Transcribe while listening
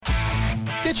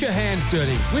Get your hands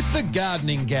dirty with the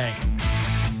Gardening Gang.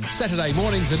 Saturday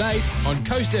mornings at 8 on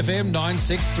Coast FM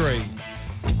 963.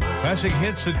 Classic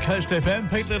hits at Coast FM.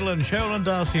 Pete Little and Sherilyn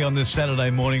Darcy on this Saturday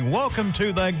morning. Welcome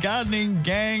to the Gardening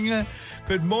Gang.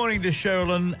 Good morning to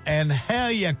Sherilyn. And how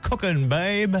you cooking,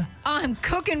 babe? I'm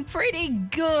cooking pretty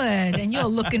good, and you're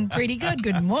looking pretty good.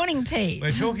 Good morning, Pete. We're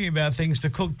talking about things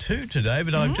to cook too today,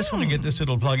 but I just want to get this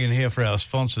little plug in here for our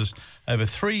sponsors. Over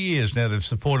 3 years now they've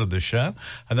supported the show,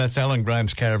 and that's Alan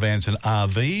Graham's Caravans and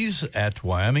RVs at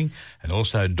Wyoming, and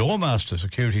also Doormaster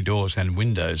Security Doors and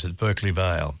Windows at Berkeley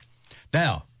Vale.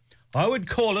 Now, I would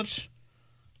call it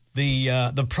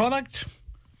the product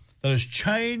that has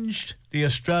changed the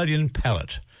Australian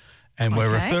palate, and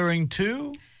we're referring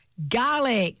to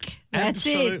garlic. That's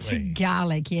Absolutely. it.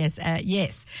 Garlic, yes.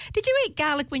 Yes. Did you eat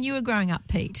garlic when you were growing up,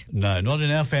 Pete? No, not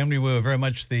in our family. We were very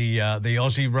much the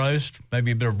Aussie roast,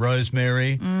 maybe a bit of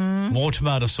rosemary, more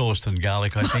tomato sauce than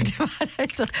garlic, I think. Tomato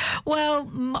sauce. Well,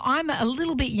 I'm a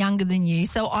little bit younger than you,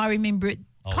 so I remember it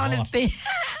kind of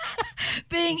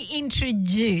being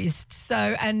introduced. So,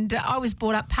 and I was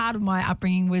brought up, part of my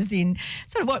upbringing was in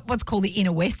sort of what's called the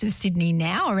inner west of Sydney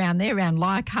now, around there, around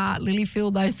Leichhardt,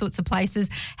 Lilyfield, those sorts of places.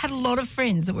 Had a lot of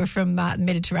friends that were from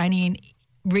Mediterranean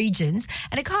regions,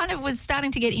 and it kind of was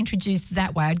starting to get introduced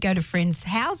that way. I'd go to friends'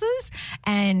 houses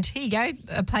and here you go,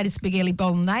 a plate of spaghetti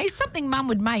bolognese, something Mum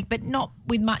would make, but not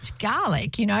with much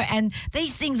garlic, you know, and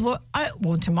these things were,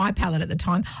 well, to my palate at the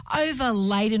time,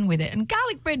 overladen with it. And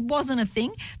garlic bread wasn't a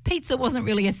thing. Pizza wasn't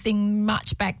really a thing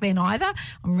much back then either.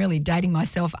 I'm really dating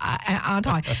myself, aren't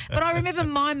I? But I remember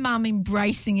my mum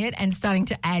embracing it and starting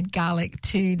to add garlic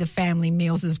to the family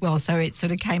meals as well. So it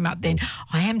sort of came up then.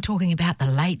 I am talking about the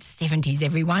late 70s,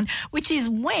 everyone, which is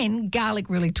when garlic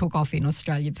really took off in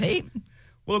Australia, Pete.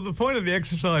 Well, the point of the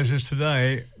exercise is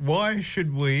today, why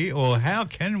should we or how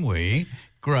can we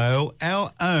grow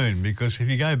our own? Because if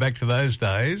you go back to those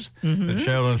days that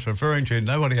Sherilyn's referring to,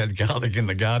 nobody had garlic in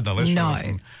the garden unless you were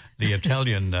from the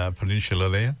Italian peninsula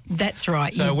there. That's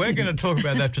right. So we're going to talk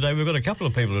about that today. We've got a couple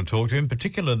of people to talk to. In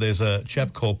particular, there's a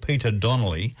chap called Peter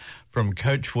Donnelly from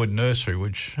Coachwood Nursery,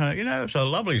 which, it's a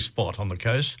lovely spot on the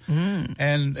coast,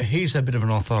 and he's a bit of an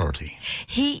authority.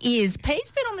 He is.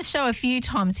 Pete's been on the show a few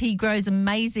times. He grows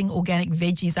amazing organic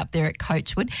veggies up there at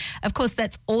Coachwood. Of course,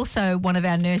 that's also one of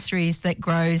our nurseries that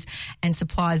grows and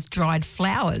supplies dried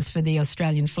flowers for the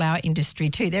Australian flower industry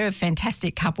too. They're a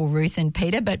fantastic couple, Ruth and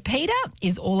Peter, but Peter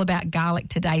is all about garlic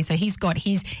today, so he's got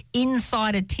his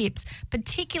insider tips,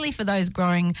 particularly for those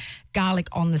growing garlic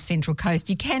on the Central Coast.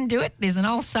 You can do it. There's an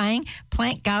old saying,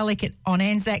 plant garlic on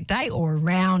Anzac Day or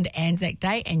around Anzac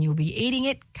Day and you'll be eating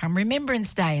it come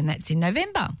Remembrance Day, and that's in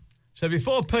November. So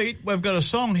before Pete, we've got a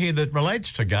song here that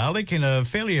relates to garlic in a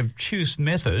fairly obtuse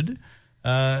method.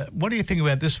 What do you think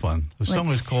about this one? The song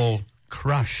is called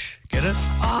Crush. Get it?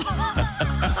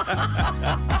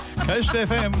 Coast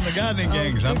FM, the Gardening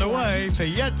Gang's underway for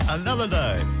yet another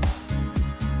day.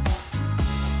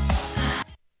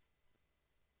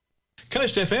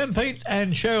 Coast FM, Pete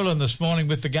and Sherilyn this morning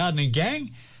with the Gardening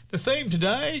Gang. The theme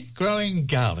today, growing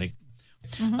garlic.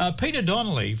 Peter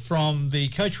Donnelly from the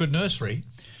Coachwood Nursery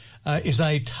is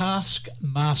a task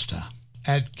master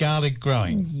at garlic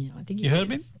growing. Yeah, I think you heard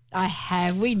of him? I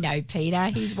have. We know Peter.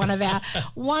 He's one of our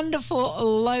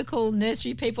wonderful local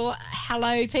nursery people.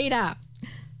 Hello, Peter.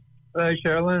 Hello,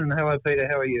 Sherilyn, and hello, Peter.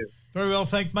 How are you? Very well,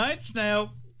 thank mate.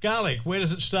 Now, garlic, where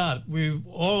does it start? We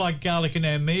all like garlic in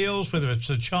our meals, whether it's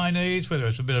a Chinese, whether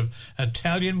it's a bit of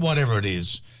Italian, whatever it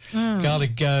is.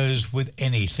 Garlic goes with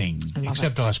anything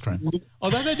except ice cream.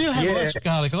 Although they do have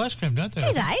garlic ice cream, don't they?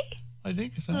 Do they? I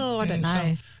think so. Oh, I don't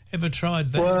know. So, ever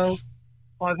tried that? Well,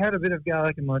 I've had a bit of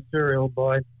garlic in my cereal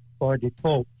by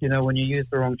default. You know, when you use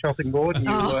the wrong chopping board. And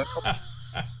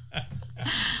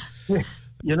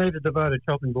you need to devote a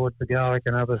chopping board for garlic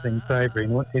and other things savoury.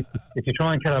 And if you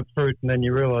try and cut up fruit and then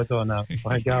you realise, oh no,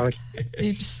 I hate garlic.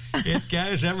 Oops. It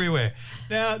goes everywhere.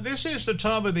 Now, this is the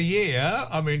time of the year,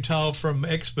 I've been told from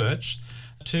experts,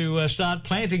 to start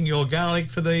planting your garlic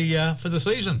for the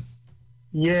season.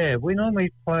 Yeah, we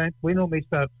normally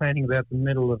start planting about the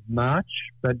middle of March,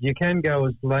 but you can go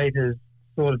as late as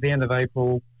sort of the end of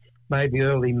April, maybe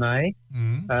early May.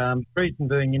 Reason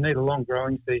being, you need a long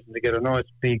growing season to get a nice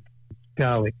big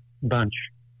garlic bunch.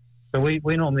 So we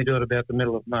normally do it about the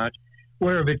middle of March.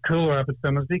 We're a bit cooler up at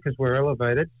Somersby because we're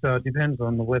elevated, so it depends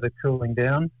on the weather cooling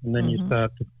down, and then you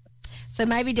start to... So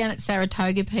maybe down at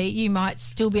Saratoga, Pete, you might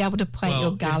still be able to plant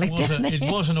your garlic down there. It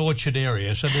was an orchard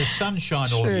area, so there's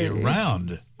sunshine all year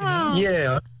round.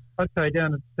 Yeah, I'd say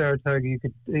down at Saratoga you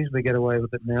could easily get away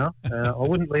with it now. I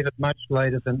wouldn't leave it much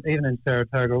later than, even in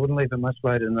Saratoga, I wouldn't leave it much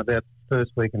later than about the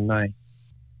first week in May.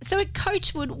 So at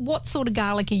Coachwood, what sort of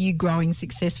garlic are you growing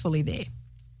successfully there?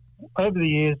 Over the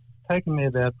years, it's taken me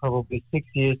about probably 6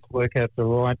 years to work out the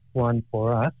right one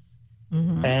for us.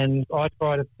 Mm-hmm. And I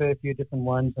tried a fair few different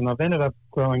ones, and I've ended up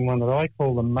growing one that I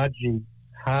call the Mudgee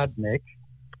Hardneck,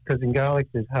 because in garlic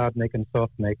there's hardneck and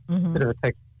softneck. Mm-hmm. Bit of a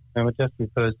text term. It just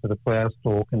refers to the flower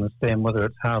stalk and the stem, whether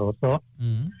it's hard or soft.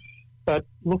 Mm-hmm. But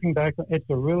looking back, it's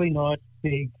a really nice,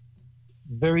 big,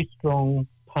 very strong,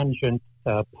 pungent,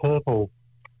 purple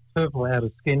outer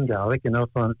skin garlic, and I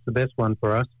find it's the best one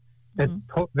for us. Mm-hmm.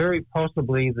 It's very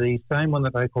possibly the same one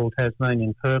that they call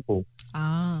Tasmanian purple.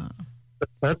 Ah. But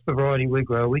that's the variety we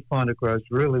grow. We find it grows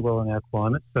really well in our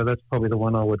climate, so that's probably the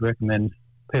one I would recommend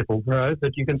people grow.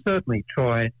 But you can certainly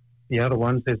try the other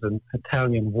ones. There's an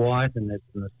Italian white and there's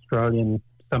an Australian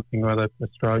something or other,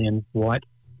 Australian white.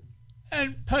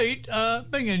 And Pete,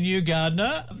 being a new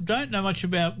gardener, don't know much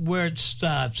about where it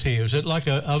starts here. Is it like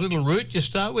a little root you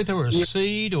start with, or a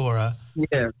seed, or a...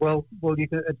 Yeah, well,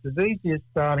 it's as easy as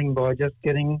starting by just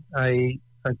getting a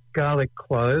garlic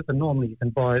clove, and normally you can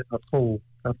buy a full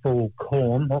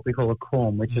corm, what we call a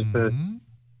corm, which is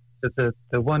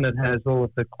the one that has all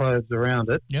of the cloves around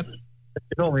it. Yep. You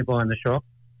normally buy in the shop.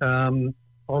 I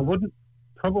wouldn't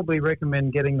probably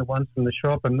recommend getting the ones from the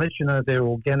shop unless you know they're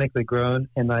organically grown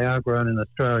and they are grown in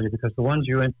Australia, because the ones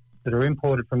that are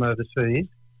imported from overseas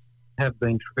have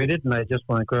been treated and they just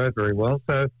won't grow very well.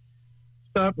 So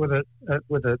start with a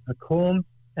corm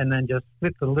and then just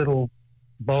flip the little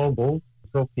bulbs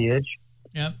off the edge.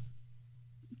 Yep.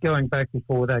 Going back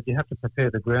before that, you have to prepare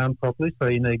the ground properly, so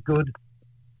you need good,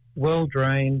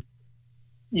 well-drained,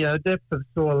 depth of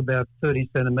soil about 30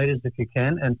 centimetres if you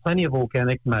can, and plenty of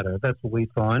organic matter. That's what we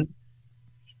find.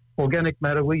 Organic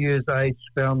matter, we use aged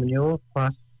fowl manure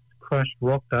plus crushed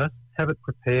rock dust, have it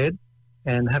prepared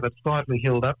and have it slightly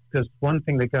hilled up, because one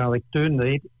thing the garlic do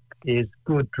need is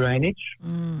good drainage.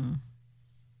 Mm.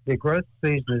 Their growth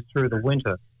season is through the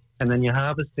winter, and then you're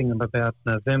harvesting them about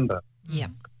November. Yeah.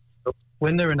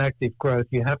 When they're in active growth,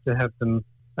 you have to have them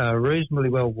reasonably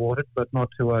well watered, but not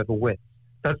too over wet.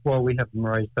 That's why we have them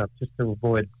raised up, just to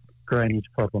avoid drainage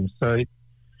problems. So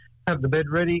have the bed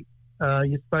ready.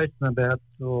 You space them about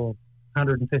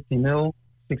 150 mil,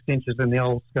 6 inches in the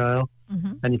old scale,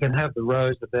 Mm-hmm. and you can have the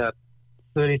rows about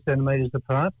 30 centimetres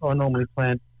apart. I normally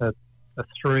plant a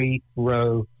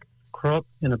 3-row crop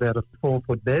in about a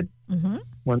 4-foot bed, Mm-hmm.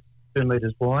 2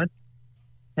 metres wide,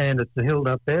 and it's a hilled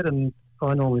up bed, and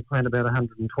I normally plant about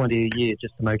 120 a year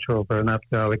just to make sure I've got enough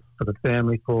garlic for the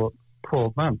family for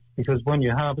 12 months. Because when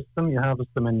you harvest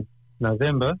them in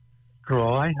November,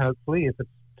 dry, hopefully. If it's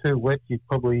too wet, you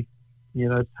probably,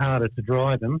 it's harder to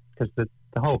dry them, because the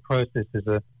whole process is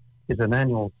an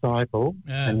annual cycle,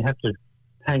 and you have to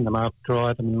hang them up,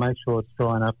 dry them, and make sure it's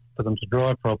dry enough for them to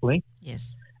dry properly.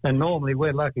 Yes. And normally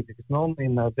we're lucky, because normally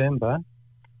in November,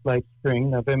 late spring,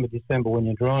 November, December, when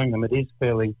you're drying them,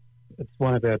 it's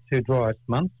one of our 2 driest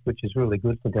months, which is really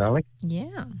good for garlic.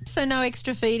 Yeah. So no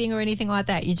extra feeding or anything like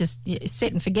that? You just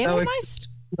set and forget almost?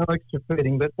 No extra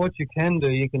feeding, but what you can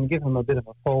do, you can give them a bit of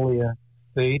a foliar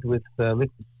feed with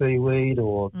liquid seaweed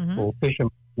or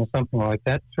fisherman or something like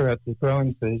that throughout the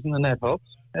growing season, and that helps.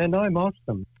 And I mulch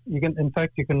them. You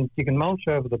can mulch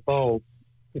over the bulbs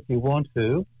if you want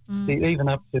to, even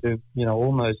up to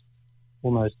almost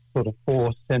sort of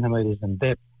 4 centimetres in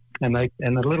depth, and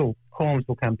the little corms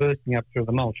will come bursting up through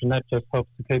the mulch, and that just helps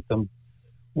to keep them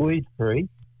weed free.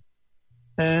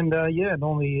 And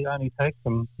normally it only takes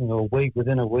them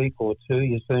within a week or 2,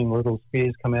 you're seeing little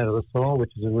spears come out of the soil,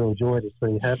 which is a real joy to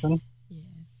see happen. Yeah.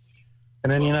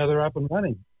 And then they're up and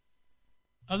running.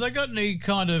 Have they got any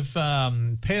kind of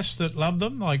pests that love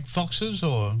them, like foxes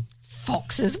or...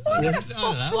 Foxes? Why would a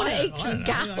fox want to eat some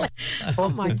garlic? Oh,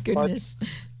 my goodness.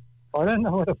 I don't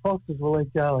know whether foxes will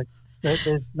eat garlic.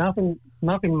 There's nothing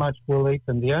much will eat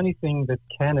them. The only thing that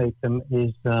can eat them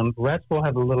is rats will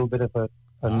have a little bit of a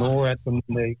gnaw at them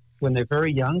when they're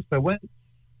very young. So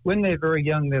when they're very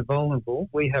young, they're vulnerable.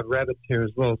 We have rabbits here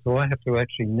as well, so I have to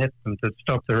actually net them to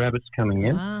stop the rabbits coming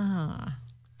in. Ah.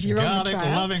 You're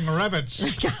Garlic-loving rabbits.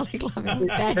 Garlic-loving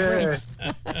bad breath.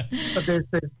 But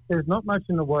there's not much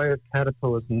in the way of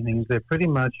caterpillars and things. They're pretty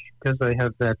much, because they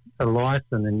have that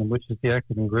allicin in them, which is the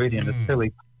active ingredient, it's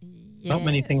silly. Yes. Not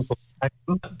many things will attack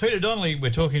them. Peter Donnelly,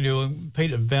 we're talking to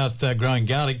Pete about growing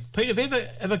garlic. Pete, have you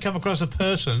ever come across a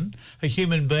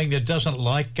human being that doesn't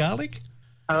like garlic?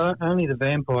 Only the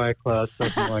vampire class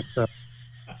doesn't like that.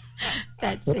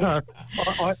 That's it.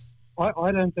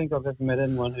 I don't think I've ever met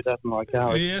anyone who doesn't like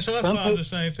garlic. Yeah, so I find the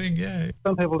same thing, yeah.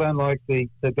 Some people don't like the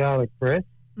garlic breath,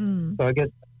 so I guess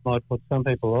that might put some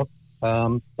people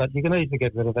off. But you can easily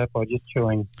get rid of that by just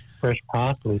chewing fresh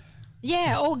parsley.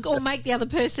 Yeah, or make the other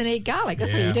person eat garlic.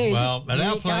 That's what you do. Well, at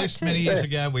our place many years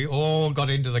ago, we all got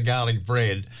into the garlic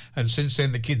bread, and since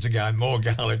then the kids are going more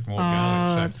garlic, more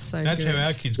garlic. So that's good. how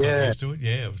our kids got used to it.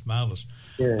 Yeah, it was marvellous.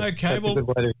 Yeah, okay, well,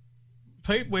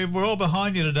 Pete, we're all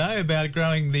behind you today about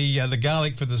growing the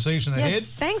garlic for the season ahead.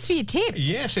 Thanks for your tips.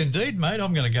 Yes, indeed, mate.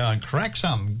 I'm going to go and crack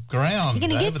some ground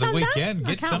over the weekend.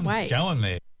 Get some going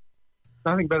there.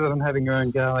 Nothing better than having your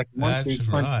own garlic. Once That's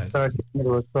you right. start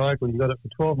into a cycle, you've got it for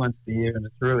 12 months a year, and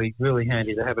it's really, really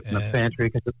handy to have it in the pantry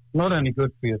because it's not only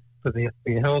good for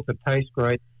your health, it tastes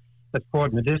great, it's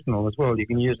quite medicinal as well. You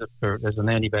can use it as an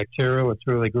antibacterial. It's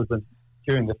really good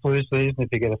during the flu season if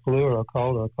you get a flu or a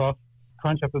cold or a cough.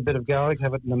 Crunch up a bit of garlic,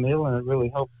 have it in the meal, and it really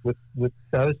helps with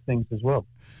those things as well.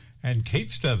 And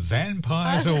keeps the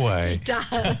vampires away. It does.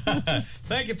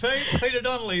 Thank you, Pete. Peter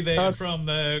Donnelly there from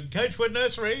the Coachwood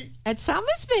Nursery. At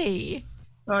Summersby.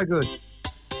 Oh, good.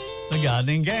 The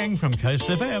Gardening Gang from Coast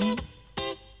FM.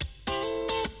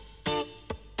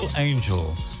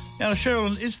 Angel. Now,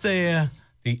 Cheryl, is there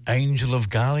the angel of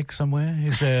garlic somewhere?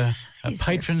 Is there a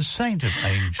patron saint of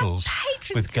angels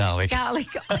with garlic? I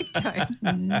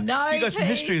don't know. You got some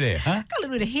history there, huh? Got a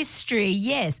little bit of history,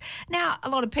 yes. Now, a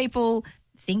lot of people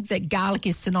think that garlic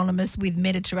is synonymous with the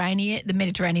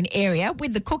Mediterranean area,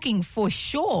 with the cooking for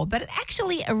sure, but it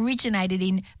actually originated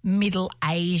in Middle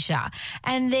Asia.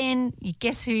 And then,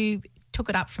 guess who took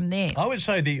it up from there? I would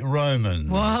say the Romans.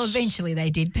 Well, eventually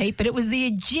they did, Pete, but it was the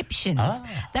Egyptians.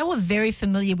 They were very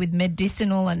familiar with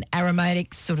medicinal and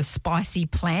aromatic sort of spicy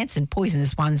plants and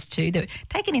poisonous ones too that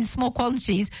taken in small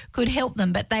quantities could help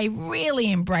them, but they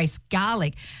really embraced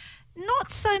garlic.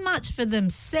 Not so much for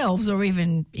themselves or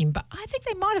even I think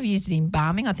they might have used it in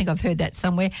embalming. I think I've heard that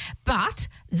somewhere. But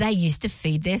they used to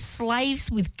feed their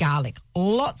slaves with garlic,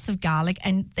 lots of garlic,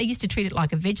 and they used to treat it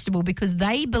like a vegetable because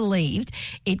they believed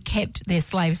it kept their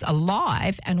slaves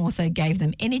alive and also gave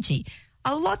them energy.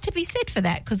 A lot to be said for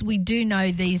that because we do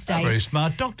know these days. Very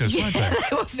smart doctors, weren't they?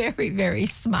 They were very, very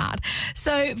smart.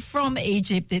 So from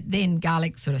Egypt, then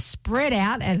garlic sort of spread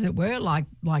out, as it were, like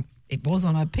it was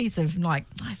on a piece of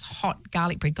nice hot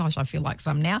garlic bread. Gosh, I feel like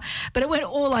some now. But it went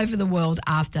all over the world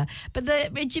after. But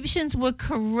the Egyptians were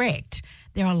correct.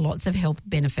 There are lots of health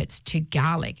benefits to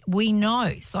garlic. We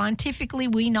know, scientifically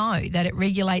we know that it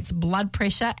regulates blood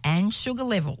pressure and sugar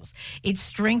levels. It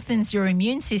strengthens your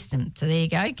immune system. So there you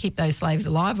go, keep those slaves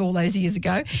alive all those years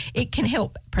ago. It can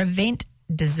help prevent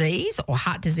disease or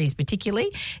heart disease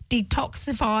particularly,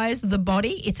 detoxifies the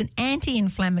body. It's an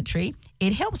anti-inflammatory.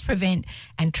 It helps prevent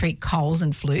and treat colds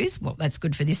and flus. Well, that's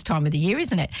good for this time of the year,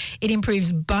 isn't it? It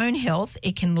improves bone health.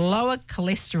 It can lower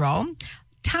cholesterol.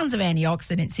 Tons of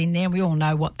antioxidants in there. We all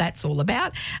know what that's all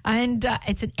about. And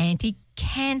it's an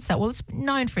anti-cancer. Well, it's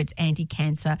known for its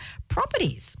anti-cancer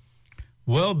properties.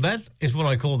 Well, that is what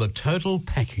I call the total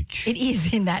package. It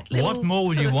is in that little What more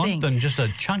would sort you of want thing. than just a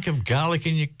chunk of garlic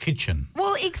in your kitchen?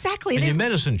 Well, exactly. In your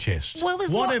medicine chest? Well,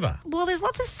 there's whatever. There's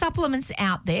lots of supplements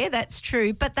out there, that's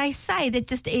true, but they say that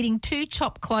just eating 2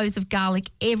 chopped cloves of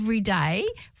garlic every day,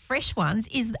 fresh ones,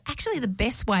 is actually the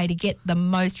best way to get the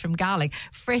most from garlic.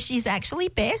 Fresh is actually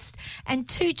best, and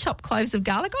 2 chopped cloves of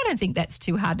garlic, I don't think that's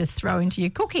too hard to throw into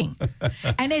your cooking.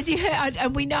 And as you heard,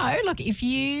 and we know, look, if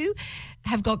you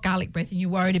have got garlic breath and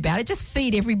you're worried about it, just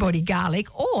feed everybody garlic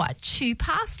or chew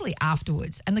parsley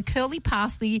afterwards. And the curly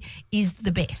parsley is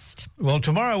the best. Well,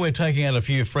 tomorrow we're taking out a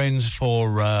few friends for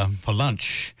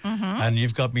lunch, and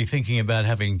you've got me thinking about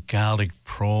having garlic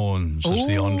prawns as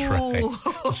the entree.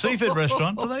 The seafood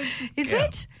restaurant, do they? Is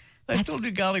it? They still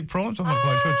do garlic prawns. I'm not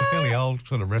quite sure. It's a fairly old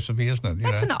sort of recipe, isn't it?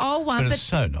 That's an old one, but it's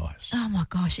so nice. Oh my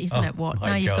gosh, isn't it? What? my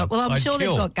No, you've God. got. Well, I'm sure they've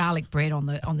kill. got garlic bread on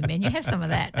the menu. Have some of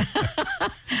that.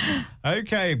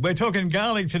 Okay, we're talking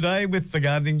garlic today with the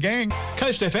Gardening Gang.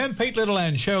 Coast FM, Pete Little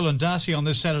and Cheryl and Darcy on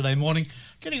this Saturday morning.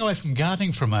 Getting away from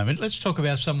gardening for a moment, let's talk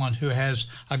about someone who has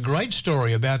a great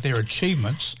story about their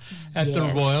achievements at the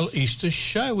Royal Easter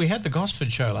Show. We had the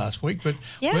Gosford Show last week, but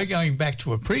we're going back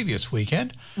to a previous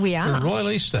weekend. We are. The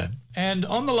Royal Easter. And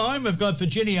on the line, we've got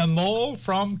Virginia Maul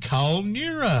from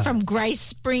Colnura. From Grace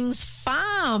Springs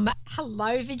Farm.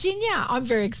 Hello, Virginia. I'm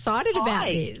very excited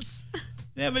about this.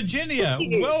 Now, Virginia,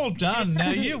 well done.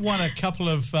 Now, you won a couple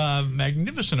of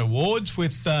magnificent awards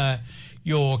with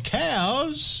your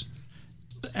cows,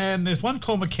 and there's one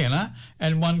called McKenna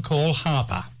and one called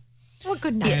Harper. What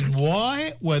good names. And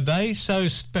why were they so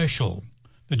special?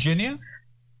 Virginia?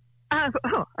 I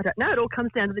don't know. It all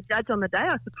comes down to the judge on the day,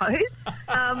 I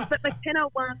suppose. But McKenna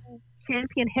won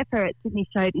Champion Heifer at Sydney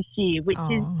Show this year, which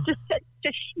is just such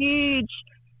a huge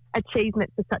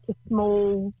achievement for such a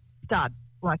small stud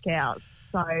like ours.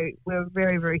 So we're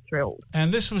very, very thrilled.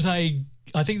 And this was I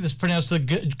think this is pronounced the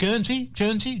Guernsey?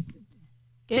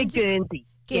 Guernsey.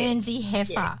 Guernsey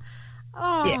heifer.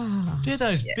 Oh. Yeah. They're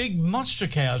those big monster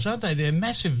cows, aren't they? They're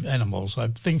massive animals, I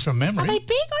think, from memory. Are they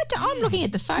big? I'm looking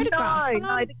at the photograph.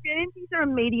 No, the Guernseys are a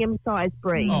medium-sized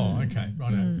breed. Oh, okay,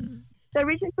 right. They're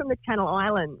originally from the Channel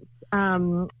Islands,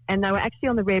 and they were actually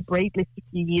on the rare breed list a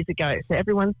few years ago. So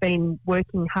everyone's been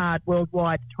working hard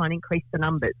worldwide to try and increase the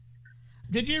numbers.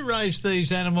 Did you raise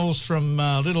these animals from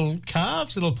little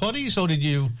calves, little potties, or did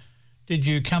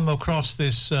you come across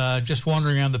this just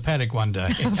wandering around the paddock one day?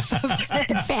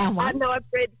 Found one. No, I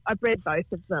bred both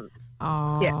of them.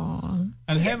 Oh. Yeah.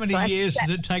 And how many years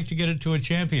did it take to get it to a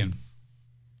champion?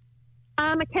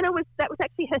 McKenna that was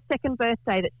actually her second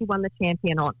birthday that she won the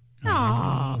champion on.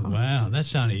 Oh, wow.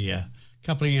 That's only a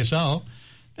couple of years old.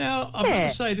 Now, I'm going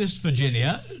to say this,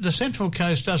 Virginia. The Central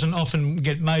Coast doesn't often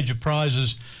get major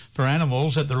prizes for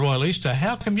animals at the Royal Easter.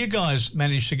 How come you guys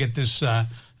managed to get this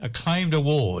acclaimed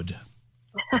award?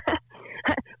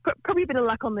 Probably a bit of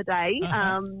luck on the day.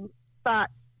 But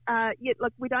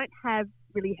we don't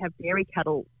really have dairy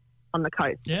cattle on the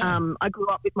coast. Yeah. I grew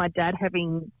up with my dad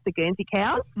having the Guernsey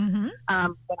cows when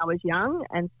I was young,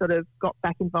 and sort of got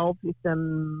back involved with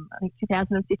them, I think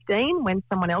 2015, when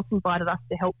someone else invited us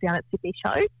to help down at Sydney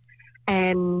Show,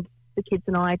 and the kids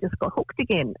and I just got hooked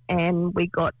again, and we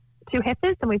got 2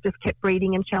 heifers, and we've just kept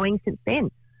breeding and showing since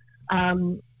then.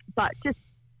 But just,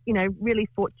 really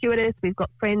fortuitous. We've got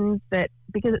friends that,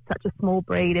 because it's such a small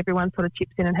breed, everyone sort of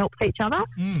chips in and helps each other.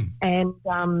 And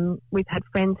we've had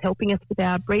friends helping us with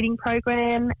our breeding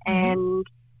program, and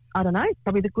I don't know,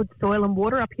 probably the good soil and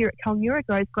water up here at Kulnura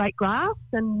grows great grass,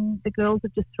 and the girls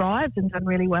have just thrived and done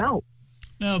really well.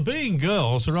 Now, being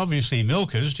girls, they're obviously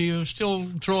milkers. Do you still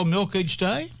draw milk each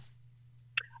day?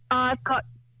 I've got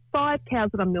 5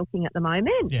 cows that I'm milking at the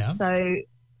moment. Yeah. So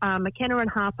McKenna and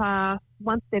Harper,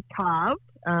 once they've calved,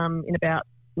 in about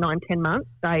 9-10 months,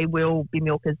 they will be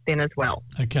milkers then as well.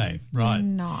 Okay, right.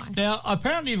 Nice. Now,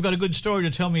 apparently you've got a good story to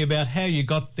tell me about how you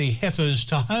got the heifers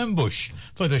to Homebush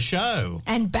for the show.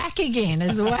 And back again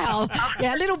as well.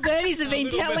 Yeah, little birdies have been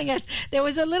telling us there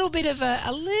was a little bit of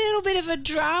a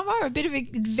drama, a bit of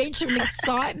adventure and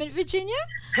excitement, Virginia.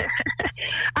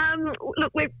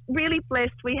 Look, we're really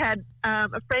blessed. We had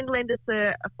a friend lend us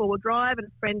a 4-wheel drive, and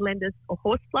a friend lend us a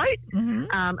horse float, and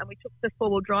we took the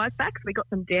 4-wheel drive back, so we got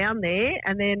them down there,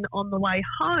 and then on the way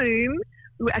home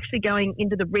we were actually going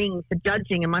into the ring for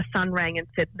judging, and my son rang and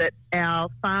said that our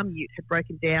farm ute had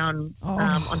broken down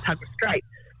on Tuggerah Strait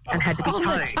and had to be towed.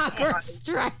 On the Tuggerah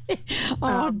Strait.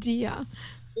 Oh, dear.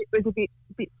 It was a bit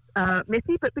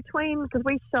messy, but because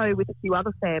we show with a few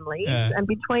other families, and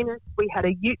between us we had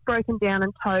a ute broken down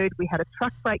and towed, we had a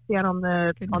truck breakdown on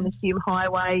the Hume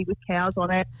Highway with cows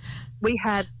on it. We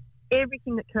had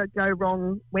everything that could go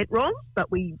wrong went wrong,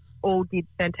 but we all did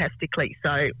fantastically.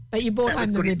 But you brought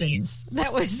home the ribbons.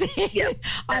 That was it. Yep,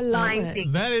 I love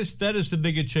it. That is the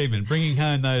big achievement, bringing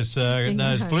home those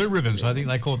blue ribbons. I think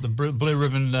they call it the blue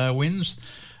ribbon wins.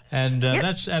 And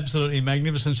that's absolutely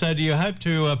magnificent. So do you hope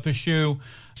to pursue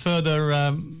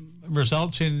further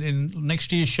results in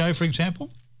next year's show, for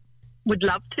example? Would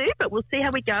love to, but we'll see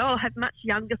how we go. I'll have much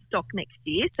younger stock next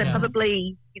year, so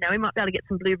probably, we might be able to get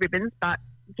some blue ribbons, but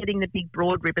getting the big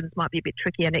broad ribbons might be a bit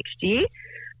trickier next year.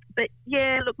 But,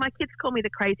 look, my kids call me the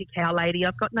crazy cow lady.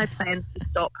 I've got no plans to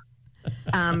stop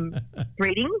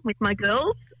breeding with my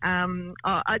girls.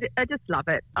 I just love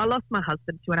it. I lost my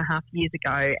husband 2.5 years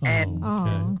ago, and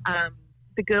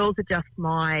the girls are just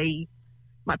my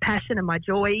passion and my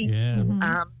joy.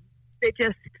 Yeah. They're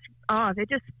just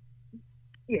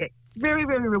very,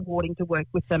 very rewarding to work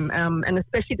with them, and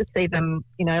especially to see them,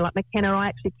 like McKenna. I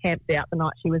actually camped out the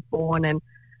night she was born, and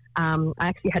I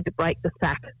actually had to break the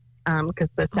sack because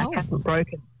the sack hasn't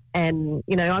broken. And,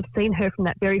 I've seen her from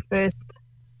that very first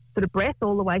sort of breath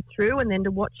all the way through, and then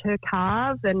to watch her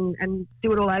calve and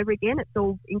do it all over again, it's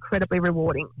all incredibly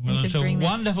rewarding. Well, it's a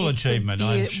wonderful achievement,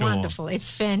 I'm sure. Wonderful. It's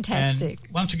fantastic.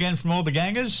 And once again, from all the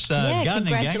gangers,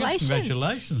 gardening gangers,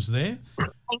 congratulations there.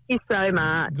 Thank you so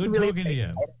much. Good talking to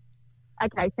you.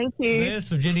 Okay, thank you. There's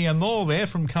Virginia Moore there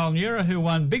from Kulnura, who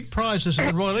won big prizes at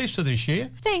the Royal Easter this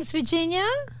year. Thanks, Virginia.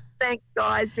 Thanks,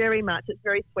 guys, very much. It's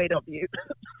very sweet of you.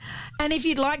 And if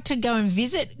you'd like to go and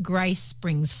visit Grace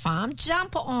Springs Farm,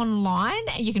 jump online.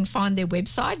 You can find their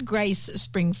website,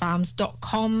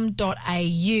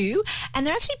 gracespringfarms.com.au. And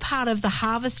they're actually part of the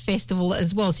Harvest Festival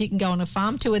as well, so you can go on a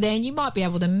farm tour there, and you might be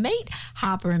able to meet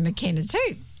Harper and McKenna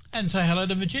too. And say hello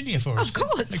to Virginia for us. Of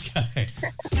course. Okay.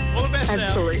 All the best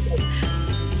Absolutely. now.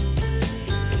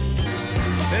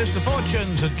 There's the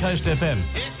fortunes at Coast FM.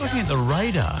 Looking at the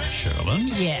radar, Sherilyn.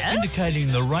 Yes.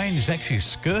 Indicating the rain is actually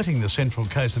skirting the Central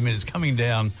Coast. I mean, it's coming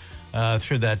down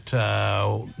through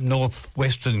that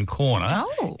northwestern corner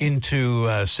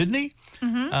into Sydney.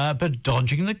 But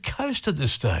dodging the coast at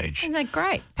this stage. Isn't that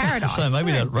great? Paradise. So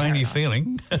maybe that rainy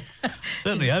feeling.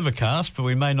 Certainly overcast, but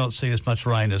we may not see as much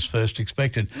rain as first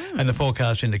expected. And the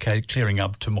forecast indicate clearing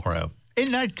up tomorrow.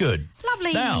 Isn't that good?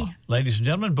 Lovely. Now, ladies and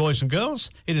gentlemen, boys and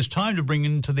girls, it is time to bring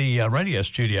into the radio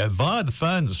studio via the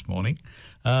phone this morning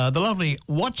the lovely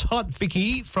What's Hot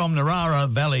Vicky from Narara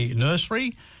Valley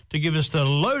Nursery to give us the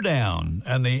lowdown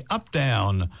and the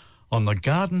up-down on the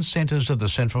garden centres of the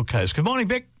Central Coast. Good morning,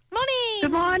 Vic. Morning.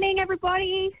 Good morning,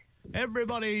 everybody.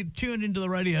 Everybody tuned into the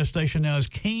radio station now is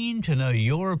keen to know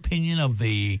your opinion of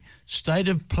the state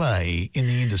of play in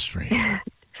the industry.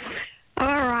 All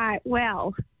right.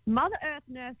 Well, Mother Earth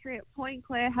Nursery at Point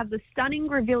Clare have the stunning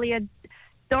Grevillea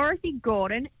Dorothy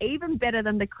Gordon, even better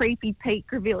than the creepy Pete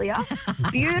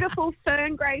Grevillea. Beautiful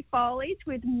fern grey foliage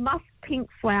with musk pink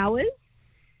flowers.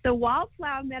 The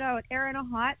Wildflower Meadow at Erina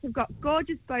Heights have got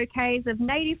gorgeous bouquets of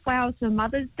native flowers for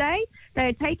Mother's Day.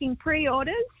 They're taking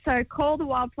pre-orders, so call the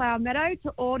Wildflower Meadow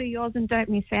to order yours and don't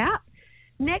miss out.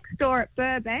 Next door at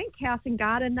Burbank House and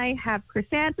Garden, they have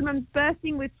chrysanthemums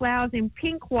bursting with flowers in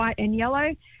pink, white and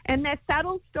yellow. And their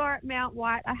Saddle store at Mount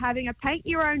White are having a Paint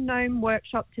Your Own Gnome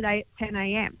workshop today at 10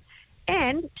 a.m.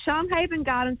 And Sharmhaven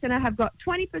Garden Centre have got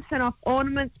 20% off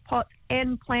ornaments, pots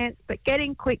and plants, but get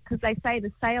in quick because they say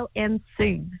the sale ends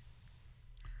soon.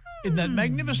 Isn't that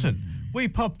magnificent? We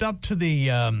popped up to the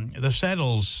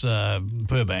Saddles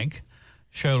Burbank,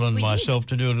 Shola and myself,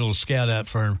 to do a little scout out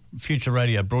for a future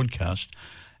radio broadcast,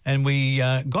 and we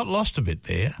got lost a bit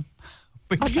there.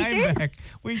 We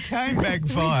came back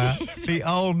via the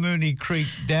old Mooney Creek,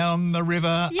 down the river,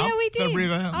 up the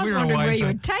river. I was wondering where you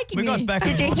were taking me. We got back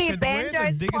and said, where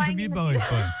the dickens have you boys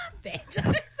been?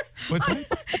 Banjos.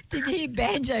 Did you hear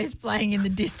banjos playing in the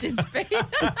distance, Pete?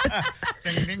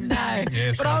 Ding, ding, No,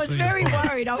 yes, but I was very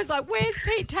worried. I was like, where's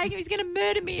Pete taking me? He's going to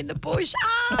murder me in the bush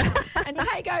and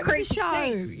take over the show.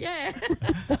 Yeah.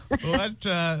 Well,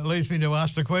 that leads me to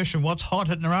ask the question, what's hot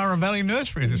at Narara Valley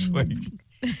Nursery this week?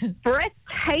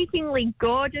 Breathtakingly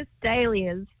gorgeous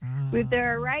dahlias with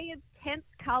their array of tense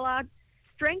colour,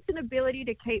 strength and ability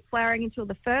to keep flowering until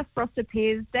the first frost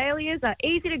appears. Dahlias are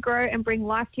easy to grow and bring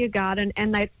life to your garden,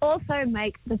 and they'd also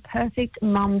make the perfect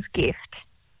mum's gift.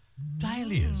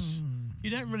 Dahlias. You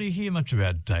don't really hear much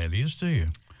about dahlias, do you?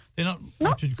 They're not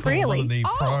what you'd call really. one of the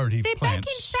priority they're plants.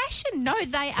 back in fashion. No,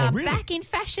 they are really? back in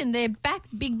fashion. They're back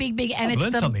big. And I've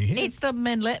learned something here. it's the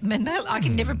I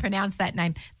can never pronounce that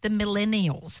name. The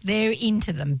millennials. They're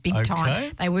into them big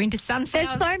time. They were into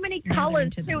sunflowers. There's so many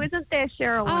colours too, isn't there,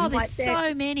 Cheryl? Oh, there's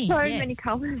so many. So many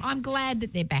colours. I'm glad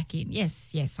that they're back in.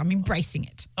 Yes, I'm embracing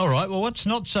it. All right, well, what's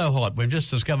not so hot? We've just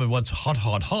discovered what's hot.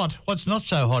 What's not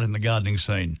so hot in the gardening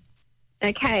scene?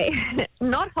 Okay,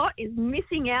 not hot is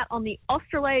missing out on the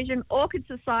Australasian Orchid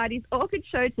Society's Orchid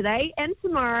Show today and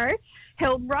tomorrow,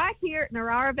 held right here at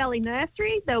Narara Valley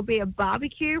Nursery. There'll be a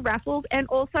barbecue, raffles, and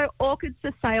also orchids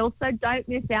for sale, so don't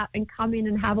miss out and come in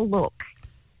and have a look.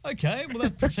 Okay, well,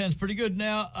 that sounds pretty good.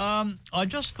 Now, I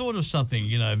just thought of something,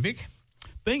 Vic.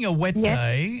 Being a wet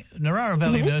day, Narara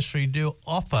Valley Nursery do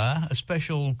offer a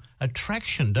special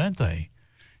attraction, don't they?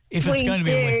 If it's going to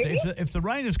be a wet day, if the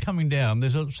rain is coming down,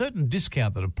 there's a certain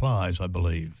discount that applies, I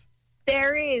believe.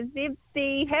 There is. If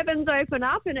the heavens open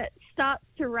up and it starts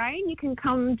to rain, you can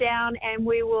come down and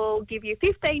we will give you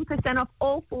 15% off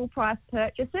all full price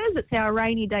purchases. It's our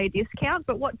rainy day discount,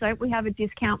 but what don't we have a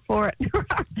discount for at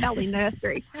Valley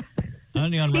Nursery?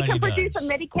 Only on rainy days. You can produce a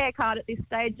Medicare card at this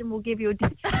stage and we'll give you a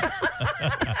discount.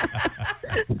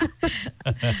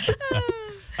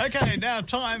 Okay, now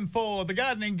time for the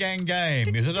Gardening Gang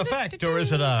game. Is it a fact or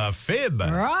is it a fib?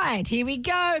 Right, here we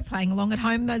go. Playing along at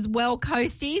home as well,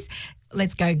 Coasties.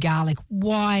 Let's go garlic.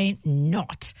 Why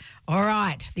not? All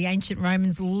right, the ancient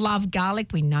Romans loved garlic.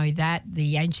 We know that.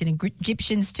 The ancient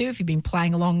Egyptians too, if you've been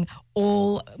playing along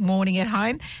all morning at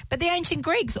home. But the ancient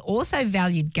Greeks also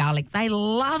valued garlic. They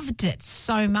loved it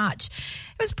so much.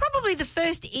 It was probably the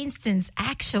first instance,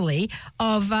 actually,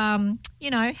 of,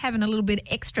 having a little bit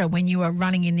extra when you were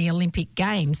running in the Olympic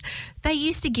Games. They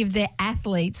used to give their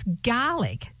athletes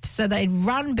garlic so they'd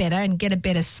run better and get a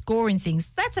better score in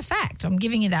things. That's a fact. I'm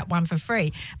giving you that one for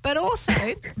free. But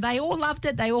also, they all loved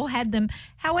it. They all had them.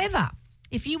 However,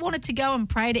 if you wanted to go and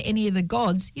pray to any of the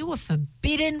gods, you were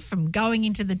forbidden from going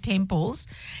into the temples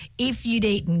if you'd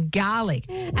eaten garlic.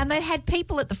 And they had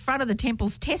people at the front of the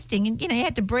temples testing, and, you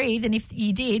had to breathe, and if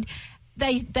you did,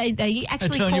 they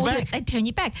actually called it, they'd turn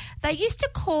you back. They used to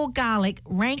call garlic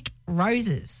rank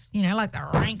roses, like the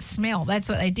rank smell. That's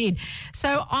what they did.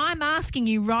 So I'm asking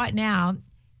you right now,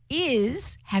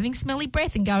 is having smelly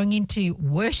breath and going into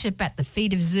worship at the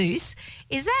feet of Zeus.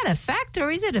 Is that a fact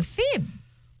or is it a fib?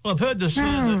 Well, I've heard this.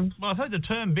 I've heard the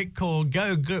term, Vic, called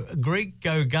 "Go Greek,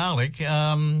 Go Garlic."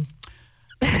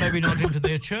 Maybe not into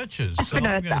their churches. So I'm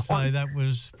going to say that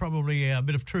was probably a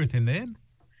bit of truth in there.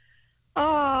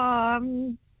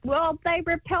 Well, they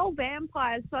repel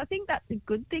vampires, so I think that's a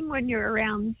good thing when you're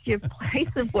around your place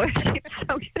of worship.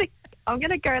 So I'm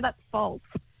going to go that's false.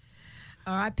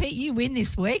 All right, Pete, you win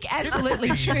this week. Absolutely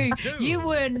true. You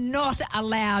were not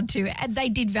allowed to. And they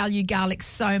did value garlic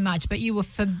so much, but you were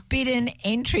forbidden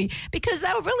entry because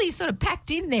they were really sort of packed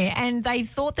in there and they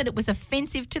thought that it was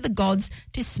offensive to the gods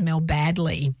to smell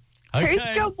badly. Okay. Whose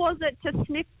job was it to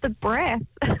sniff the breath?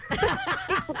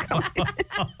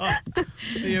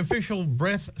 The official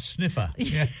breath sniffer.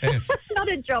 Yes. Not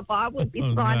a job I would be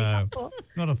signing up for.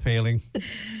 Not appealing.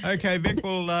 Okay, Vic,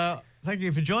 well, thank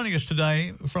you for joining us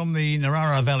today from the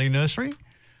Narara Valley Nursery,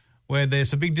 where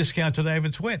there's a big discount today if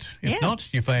it's wet. If not,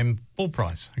 you pay him full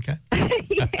price, okay?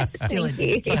 Yes, Still thank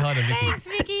you. Say hi to Vicky. Thanks,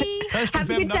 Vicky. Coast Have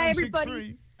a FM good day, 963.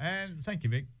 everybody. And thank you,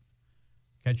 Vic.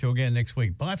 Catch you again next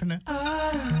week. Bye for now.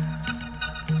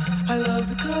 I love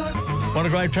the color. What a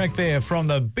great track there from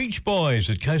the Beach Boys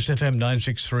at Coast FM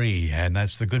 963, and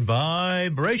that's the Good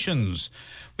Vibrations.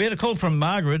 We had a call from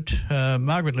Margaret.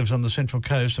 Margaret lives on the Central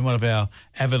Coast and one of our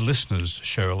avid listeners,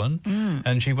 Sherilyn,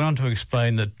 and she went on to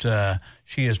explain that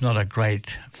she is not a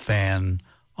great fan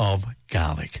of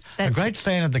garlic. That's a great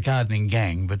fan of the gardening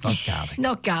gang, but not garlic.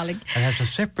 Not garlic. And has a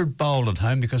separate bowl at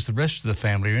home because the rest of the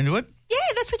family are into it. Yeah,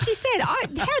 that's what she said. How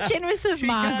generous of She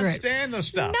Margaret. can't stand the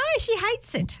stuff. No, she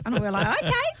hates it. And we're like,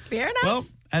 okay, fair enough. Well,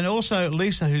 and also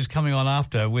Lisa, who's coming on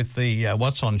after with the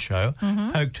What's On show,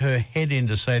 poked her head in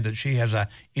to say that she has a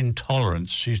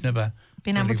intolerance. She's never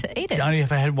Been able to eat it. She only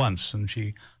ever had once, and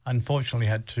she unfortunately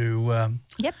had to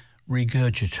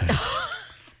regurgitate.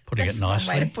 Putting That's it nicely.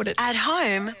 one way to put it. At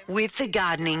home with the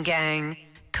Gardening Gang.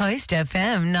 Coast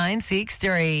FM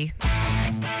 963.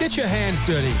 Get your hands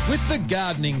dirty with the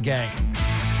Gardening Gang.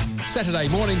 Saturday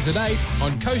mornings at 8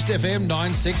 on Coast FM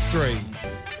 963.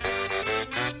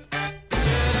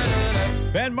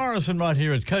 Van Morrison right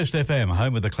here at Coast FM,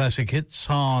 home of the classic hits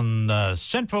on the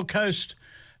Central Coast.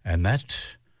 And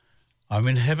that, I'm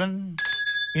in heaven,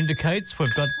 indicates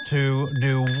we've got to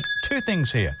do two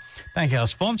things here. Thank our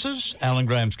sponsors, Alan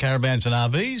Graham's Caravans and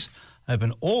RVs,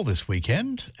 open all this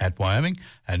weekend at Wyoming,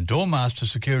 and Doormaster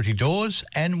Security Doors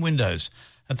and Windows.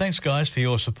 And thanks, guys, for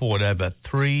your support over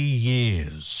 3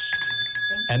 years.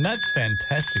 And that's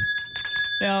fantastic.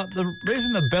 Now, the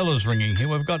reason the bell is ringing here,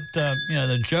 we've got,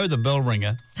 the Joe the Bell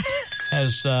Ringer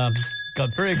has got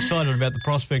very excited about the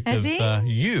prospect Has of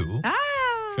you,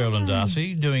 Sherilyn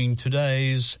Darcy, doing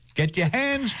today's Get Your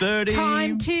Hands Dirty.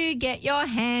 Time to get your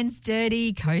hands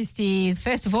dirty, Coasties.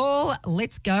 First of all,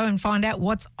 let's go and find out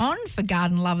what's on for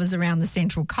garden lovers around the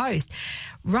Central Coast.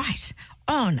 Right,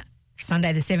 on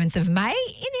Sunday the 7th of May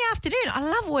in the afternoon. I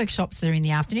love workshops that are in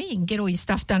the afternoon. You can get all your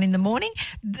stuff done in the morning.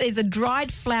 There's a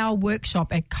dried flower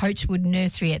workshop at Coachwood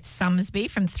Nursery at Summersby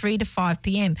from 3 to 5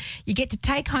 p.m. You get to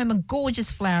take home a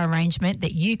gorgeous flower arrangement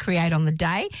that you create on the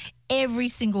day. Every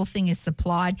single thing is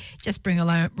supplied. Just bring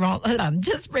along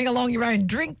your own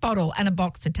drink bottle and a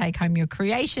box to take home your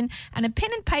creation and a pen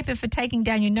and paper for taking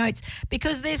down your notes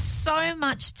because there's so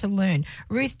much to learn.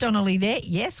 Ruth Donnelly there,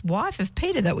 yes, wife of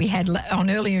Peter that we had on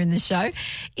earlier in the show,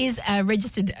 is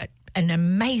registered an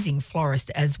amazing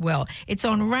florist as well. It's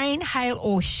on rain, hail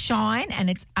or shine, and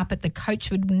it's up at the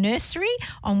Coachwood Nursery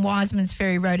on Wiseman's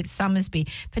Ferry Road at Summersby.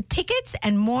 For tickets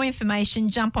and more information,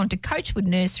 jump onto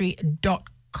coachwoodnursery.com.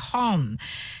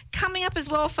 Coming up as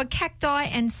well for cacti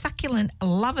and succulent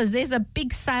lovers, there's a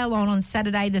big sale on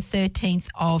Saturday the 13th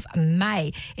of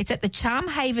May. It's at the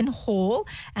Charmhaven Hall,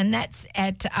 and that's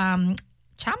at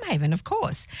Charmhaven, of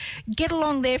course. Get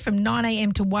along there from 9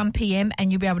 a.m. to 1 p.m.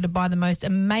 and you'll be able to buy the most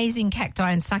amazing cacti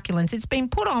and succulents. It's been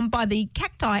put on by the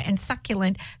Cacti and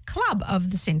Succulent Club of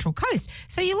the Central Coast.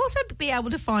 So you'll also be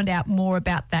able to find out more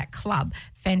about that club.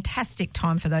 Fantastic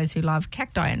time for those who love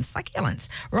cacti and succulents.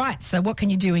 Right, so what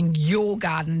can you do in your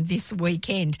garden this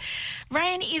weekend?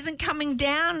 Rain isn't coming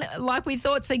down like we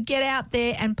thought, so get out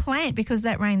there and plant because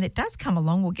that rain that does come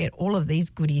along will get all of these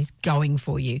goodies going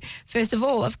for you. First of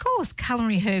all, of course,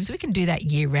 culinary herbs. We can do that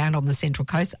year round on the Central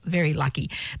Coast. Very lucky.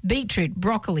 Beetroot,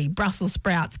 broccoli, Brussels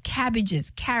sprouts,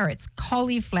 cabbages, carrots,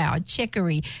 cauliflower,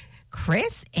 chicory,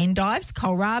 cress, endives,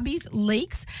 kohlrabis,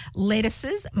 leeks,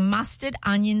 lettuces, mustard,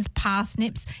 onions,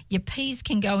 parsnips. Your peas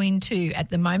can go in too at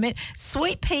the moment.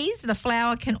 Sweet peas, the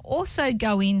flour can also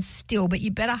go in still, but you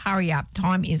better hurry up.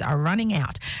 Time is running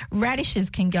out. Radishes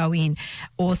can go in.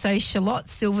 Also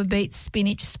shallots, silver beets,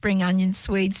 spinach, spring onions,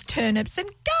 swedes, turnips and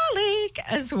garlic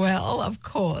as well, of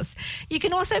course. You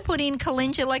can also put in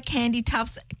calendula, candy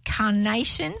tufts,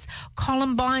 carnations,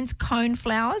 columbines,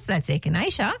 coneflowers, that's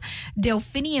echinacea.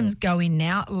 Delphiniums go in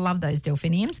now. Love those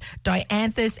delphiniums.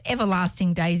 Dianthus,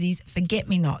 everlasting daisies,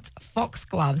 forget-me-nots,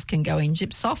 foxgloves can go in,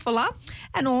 gypsophila,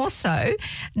 and also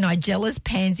nigellas,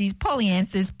 pansies,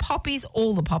 polyanthus, poppies,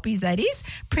 all the poppies that is,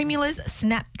 primulas,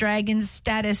 snapdragons,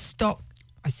 status, stock,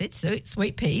 I said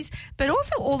sweet peas, but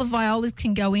also all the violas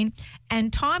can go in,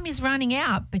 and time is running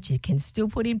out, but you can still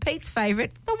put in Pete's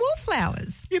favourite, the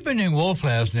wallflowers. You've been doing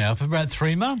wallflowers now for about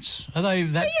 3 months. Are they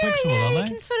that flexible, are they? You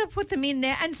can sort of put them in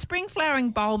there. And spring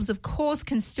flowering bulbs, of course,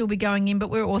 can still be going in,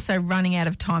 but we're also running out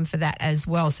of time for that as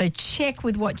well. So check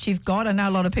with what you've got. I know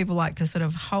a lot of people like to sort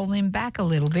of hold them back a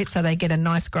little bit so they get a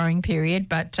nice growing period,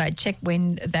 but check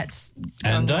when that's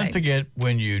And don't forget,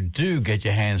 when you do get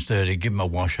your hands dirty, give them a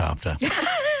wash after.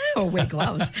 Or wear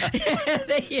gloves.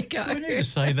 There you go. We need to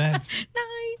say that. No.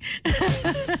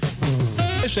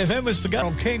 Coast FM, it's the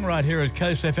Carol King right here at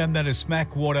Coast FM. That is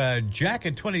Smackwater Jack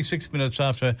at 26 minutes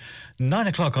after 9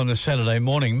 o'clock on a Saturday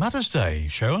morning. Mother's Day,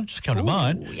 Cheryl, just come to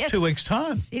mind. Yes. 2 weeks'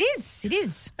 time. It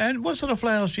is. And what sort of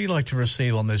flowers do you like to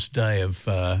receive on this day of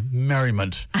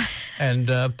merriment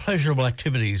and pleasurable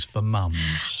activities for mums?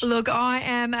 Look, I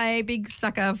am a big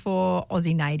sucker for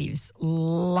Aussie natives.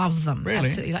 Love them. Really?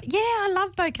 Absolutely. I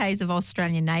love bouquets of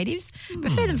Australian natives.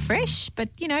 Prefer them fresh, but,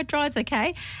 dried's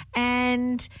okay.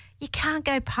 And you can't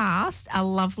go past a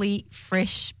lovely,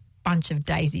 fresh bunch of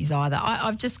daisies either.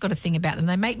 I've just got a thing about them.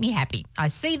 They make me happy. I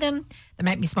see them, they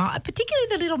make me smile, particularly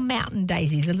the little mountain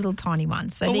daisies, the little tiny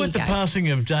ones. So well, there with you the go.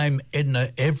 passing of Dame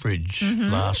Edna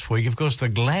Everidge last week, of course, the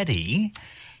Gladdy,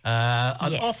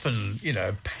 an often,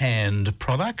 panned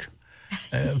product,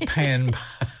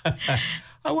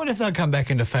 I wonder if they'll come back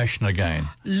into fashion again.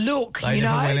 Look, They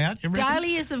never went out, you reckon?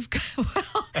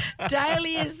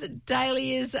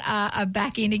 dahlias are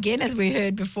back in again, as we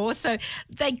heard before. So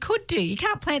they could do. You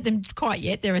can't plant them quite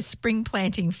yet. They're a spring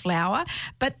planting flower,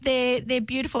 but they're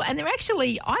beautiful. And they're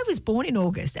actually, I was born in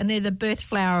August, and they're the birth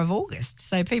flower of August.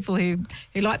 So people who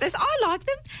like this, I like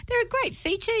them. They're a great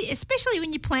feature, especially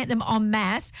when you plant them en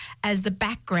masse as the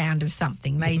background of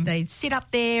something. They sit up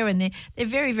there, and they're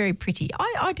very, very pretty.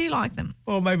 I do like them.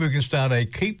 Well, maybe we can start a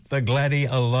Keep the Gladdy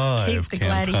Alive Keep the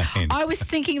campaign. Gladdy. I was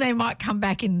thinking they might come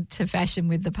back into fashion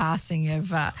with the passing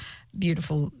of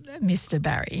beautiful Mr.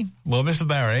 Barry. Well, Mr.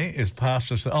 Barry is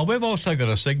past us. Oh, we've also got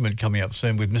a segment coming up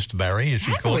soon with Mr. Barry, as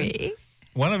you Have call we? it.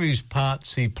 One of his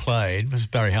parts he played, Mrs.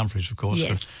 Barry Humphries, of course.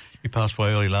 Yes. He passed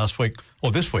away early last week,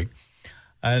 or this week.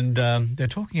 And they're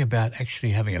talking about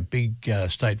actually having a big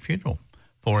state funeral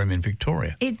for him in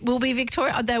Victoria. It will be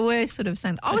Victoria. They were sort of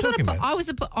saying... I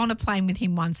was on a plane with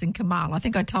him once in Kamal. I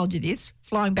think I told you this,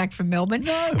 flying back from Melbourne.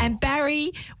 No. And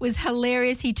Barry was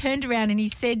hilarious. He turned around and he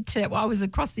said I was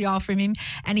across the aisle from him,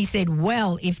 and he said,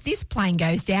 well, if this plane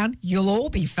goes down, you'll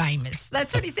all be famous.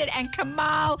 That's what he said. And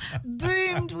Kamal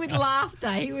boomed with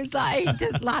laughter. He was like, he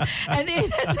just laughed. And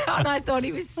I thought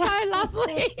he was so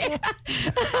lovely.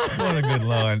 What a good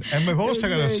line. And we've also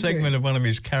got a segment of one of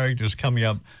his characters coming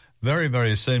up very,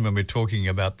 very soon when we're talking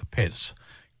about the pets,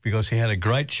 because he had a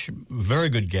great, very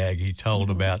good gag he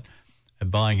told about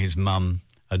buying his mum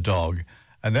a dog.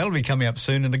 And that'll be coming up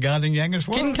soon in the Gardening Gang as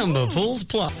well. Kincumber Pools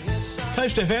Plus.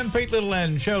 Coast FM, Pete Little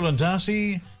and Sheldon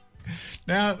Darcy.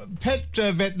 Now, pet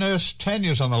vet nurse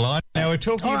Tanya's on the line. Now, we're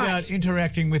talking about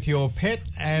interacting with your pet,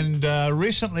 and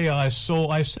recently I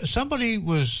saw somebody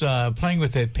was playing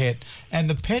with their pet, and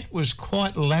the pet was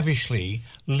quite lavishly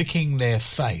licking their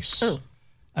face. Oh.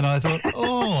 And I thought,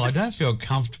 I don't feel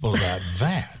comfortable about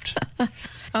that.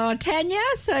 Oh, Tanya,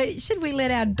 so should we let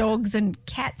our dogs and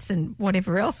cats and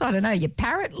whatever else, I don't know, your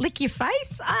parrot lick your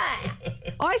face?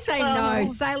 I say no.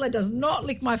 Sailor does not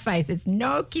lick my face. It's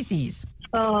no kissies.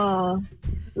 Oh,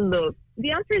 look,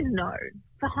 the answer is no.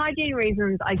 For hygiene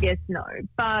reasons, I guess no.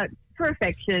 But for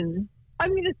affection,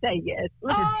 I'm going to say yes.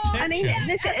 Listen, I mean,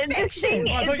 the thing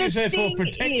I thought you said for thing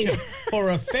protection, is- for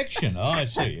affection. Oh, I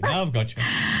see. Now I've got you.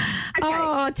 Okay,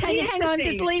 Oh, Tanya, here's hang the on.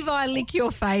 thing. Does Levi lick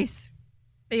your face?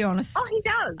 Be honest. Oh, he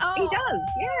does. He does,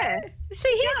 yeah.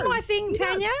 See, here's does. my thing, He does.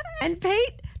 Tanya and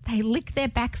Pete. They lick their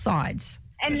backsides.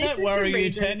 And Does this that is worry the you,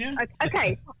 reason- Tanya?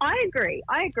 Okay, I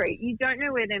agree. You don't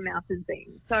know where their mouth has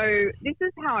been. So this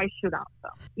is how I should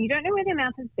answer. You don't know where their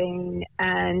mouth has been,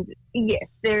 and yes,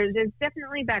 there's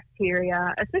definitely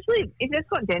bacteria, especially if they've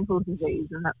got dental disease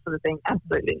and that sort of thing.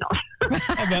 Absolutely not.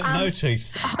 How about no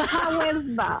teeth?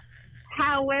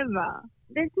 However,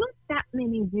 there's not that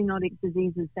many zoonotic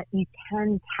diseases that you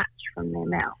can catch from their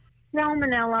mouth.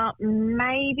 Salmonella,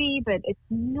 maybe, but it's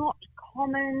not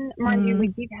common. Mind you, we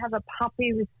did have a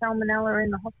puppy with salmonella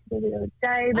in the hospital the other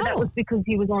day, but that was because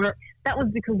he was on a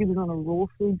raw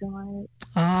food diet.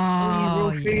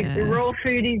 Oh, The raw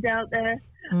foodies out there.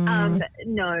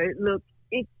 No, look,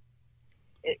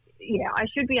 I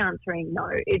should be answering no.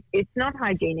 It's not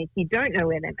hygienic. You don't know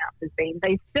where their mouth has been.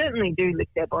 They certainly do lick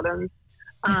their bottoms.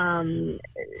 Some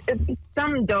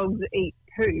dogs eat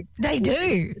poop. They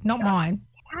do, not mine.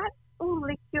 Cats will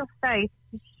lick your face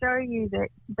to show you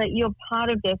that you're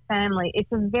part of their family.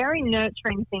 It's a very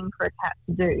nurturing thing for a cat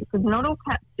to do, because not all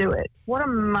cats do it. What a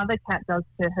mother cat does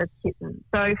to her kitten.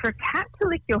 So for a cat to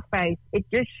lick your face, it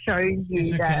just shows you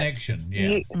it's that a connection.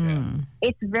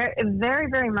 it's very, very,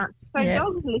 very much. So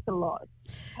dogs lick a lot.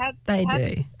 Cats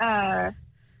do.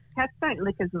 Cats don't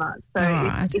lick as much. So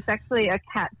it's actually a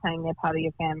cat saying they're part of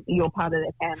your family. You're part of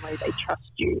their family. They trust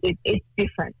you. It's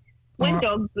different. When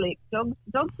dogs lick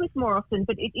more often,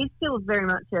 but it is still very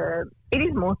much it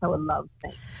is more so a love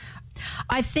thing.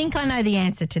 I think I know the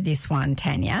answer to this one,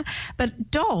 Tanya, but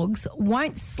dogs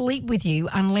won't sleep with you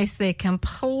unless they're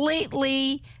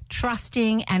completely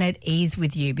trusting and at ease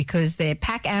with you, because they're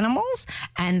pack animals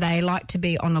and they like to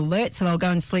be on alert, so they'll go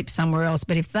and sleep somewhere else.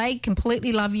 But if they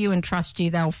completely love you and trust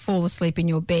you, they'll fall asleep in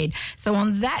your bed. So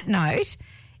on that note,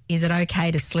 is it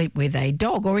okay to sleep with a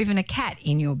dog or even a cat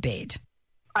in your bed?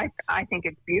 I think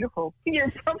it's beautiful. You're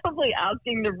probably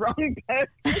asking the wrong person.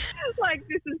 Like,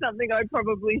 this is something I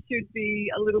probably should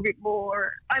be a little bit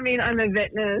more. I mean, I'm a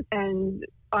vet nurse, and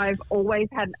I've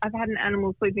had an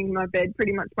animal sleeping in my bed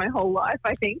pretty much my whole life,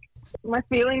 I think. My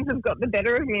feelings have got the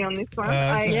better of me on this one.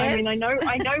 I mean, I know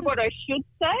what I should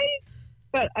say,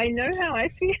 but I know how I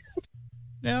feel.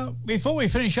 Now, before we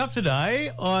finish up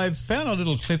today, I've found a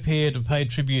little clip here to pay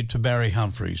tribute to Barry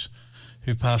Humphries,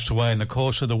 who passed away in the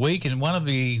course of the week. And one of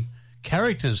the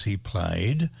characters he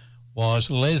played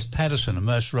was Les Patterson, a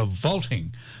most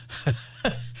revolting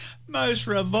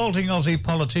Aussie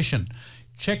politician.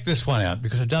 Check this one out,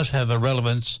 because it does have a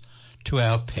relevance to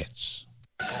our pets.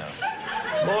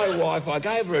 My wife, I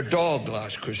gave her a dog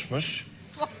last Christmas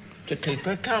to keep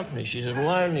her company. She's as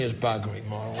lonely as buggery,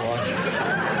 my wife.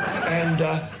 And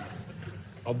I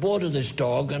bought her this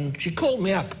dog, and she called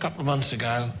me up a couple of months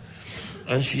ago,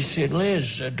 and she said,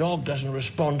 Les, a dog doesn't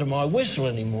respond to my whistle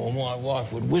anymore. My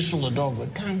wife would whistle, the dog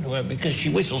would come to her, because she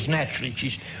whistles naturally.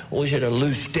 She's always had a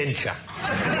loose denture.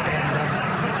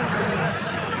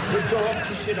 The dog,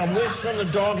 she said, I'm whistling, the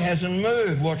dog hasn't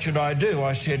moved. What should I do?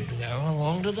 I said, go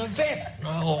along to the vet.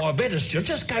 Oh, I better still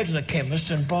just go to the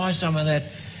chemist and buy some of that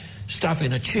stuff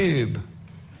in a tube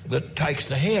that takes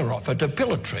the hair off, a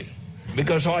depilatory.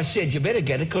 Because I said, you better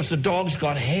get it, because the dog's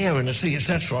got hair in the sea.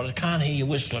 That's right, I can't hear you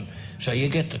whistling, so you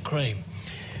get the cream.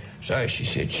 So she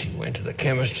said she went to the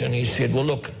chemist, and he said, well,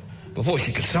 look, before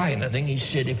she could say anything, he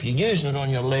said, if you're using it on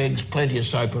your legs, plenty of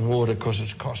soap and water, because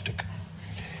it's caustic.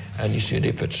 And he said,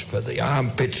 if it's for the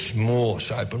armpits, more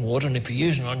soap and water, and if you're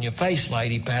using it on your face,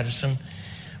 Lady Patterson,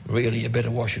 really, you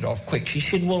better wash it off quick. She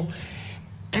said, well,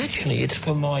 actually, it's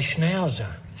for my schnauzer.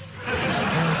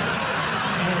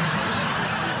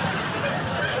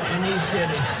 And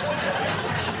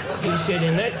he said,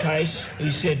 in that case,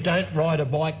 he said, don't ride a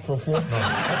bike for a fortnight.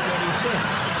 That's what he said.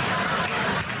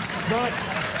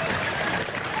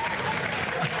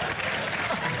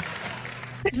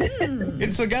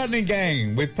 It's the Gardening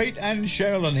Gang with Pete and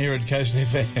Sherilyn here at Coast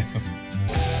FM.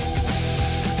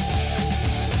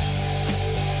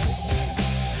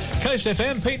 Coast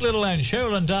FM, Pete Little and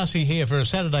Sherilyn Darcy here for a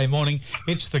Saturday morning.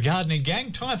 It's the Gardening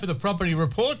Gang. Time for the property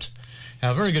report.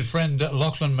 Our very good friend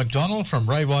Lachlan McDonald from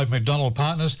Ray White McDonald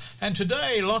Partners. And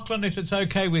today, Lachlan, if it's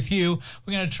okay with you,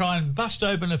 we're going to try and bust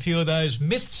open a few of those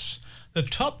myths. The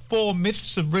top 4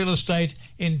 myths of real estate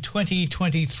in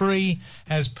 2023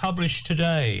 as published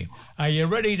today. Are you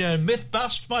ready to myth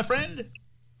bust, my friend?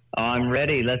 I'm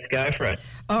ready. Let's go for it.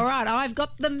 All right, I've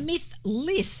got the myth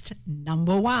list.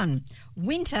 Number 1,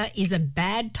 winter is a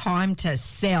bad time to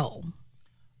sell.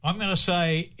 I'm going to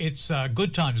say it's a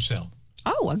good time to sell.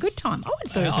 Oh, a good time. Oh, I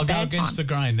thought it was a bad time. I'll go against the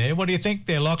grain there. What do you think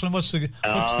there, Lachlan? What's the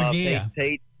gear?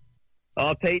 Pete,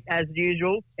 as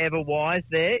usual, ever wise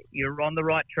there. You're on the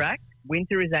right track.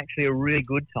 Winter is actually a really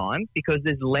good time because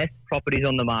there's less properties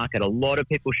on the market. A lot of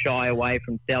people shy away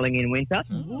from selling in winter,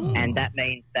 and that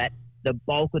means that the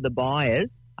bulk of the buyers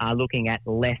are looking at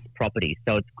less properties,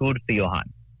 so it's good for your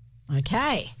home.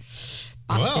 Okay.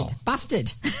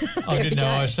 Busted. I didn't know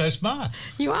I was so smart.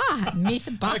 You are. Myth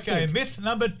busted. Okay, myth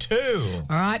number 2.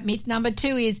 All right, myth number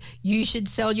 2 is you should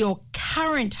sell your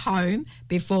current home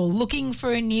before looking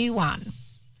for a new one.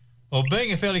 Well,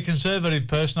 being a fairly conservative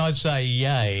person, I'd say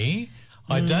yay.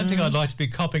 I don't think I'd like to be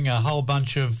copping a whole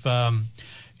bunch of,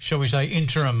 shall we say,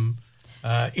 interim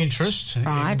interest,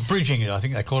 Right. bridging, I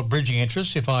think they call it bridging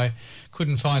interest, if I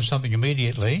couldn't find something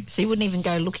immediately. So you wouldn't even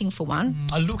go looking for one?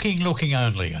 Looking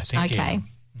only, I think. Okay.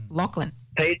 Yeah. Lachlan.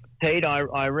 Pete,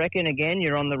 I reckon, again,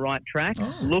 you're on the right track.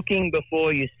 Looking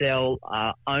before you sell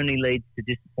only leads to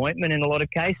disappointment in a lot of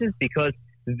cases, because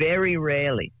very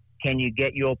rarely can you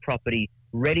get your property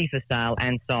ready for sale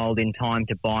and sold in time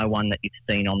to buy one that you've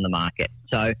seen on the market.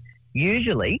 So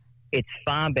usually it's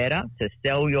far better to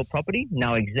sell your property,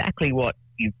 know exactly what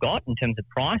you've got in terms of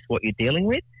price, what you're dealing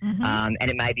with, and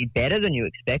it may be better than you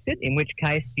expected, in which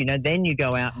case, then you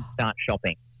go out and start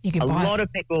shopping. A lot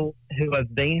of people who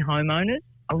have been homeowners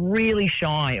are really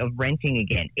shy of renting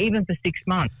again, even for 6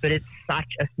 months, but it's such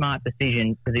a smart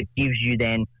decision because it gives you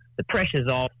then the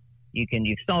pressure's off. You've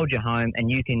sold your home and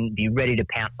you can be ready to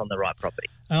pounce on the right property.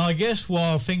 And I guess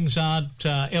while things aren't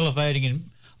elevating in...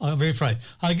 I'm very afraid.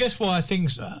 I guess why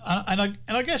things...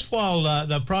 I guess while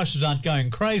the prices aren't going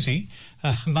crazy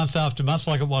month after month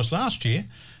like it was last year,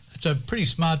 it's a pretty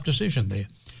smart decision there.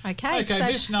 Okay, so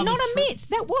this not a myth.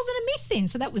 That wasn't a myth then,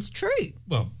 so that was true.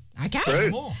 Well, okay.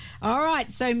 True. More. All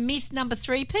right, so myth number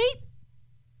 3, Pete.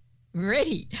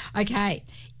 Ready? Okay.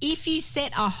 If you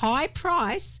set a high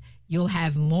price, you'll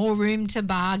have more room to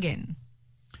bargain.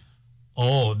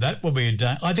 Oh, that will be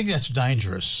I think that's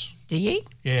dangerous. Do you?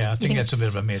 Yeah, I think that's a bit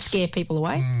of a myth. Scare people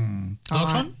away?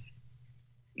 Lachlan?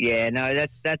 Yeah, no,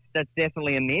 that's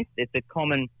definitely a myth. It's a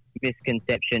common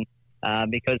misconception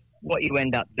because what you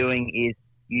end up doing is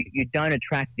you don't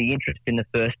attract the interest in the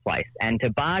first place. And to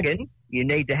bargain, you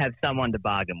need to have someone to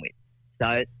bargain with.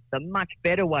 So the much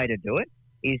better way to do it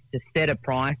is to set a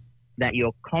price that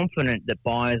you're confident that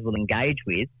buyers will engage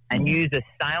with and use a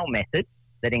sale method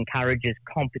that encourages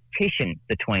competition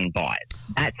between buyers.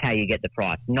 That's how you get the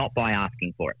price, not by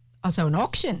asking for it. Oh, so an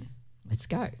auction. Let's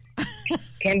go.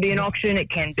 Can be an auction. It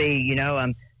can be,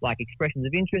 like expressions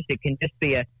of interest. It can just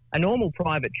be a normal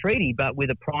private treaty, but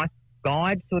with a price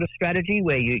guide sort of strategy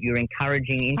where you're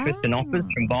encouraging interest and offers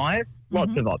from buyers.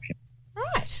 Lots of options.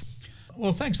 Right.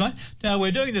 Well, thanks, mate. Now,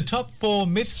 we're doing the top 4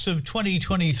 myths of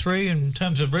 2023 in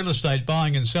terms of real estate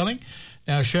buying and selling.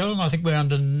 Now, Sherilyn, I think we're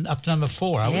up to number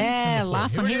 4, are we? Yeah,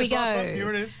 last one. Here we go. Here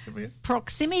it is.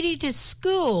 Proximity to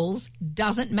schools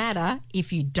doesn't matter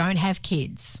if you don't have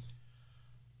kids.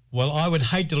 Well, I would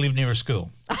hate to live near a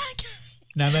school,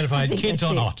 no matter if I had kids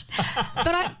or not.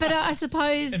 But I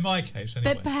suppose... In my case,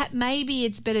 anyway. But perhaps maybe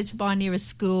it's better to buy near a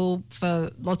school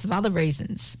for lots of other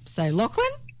reasons. So, Lachlan?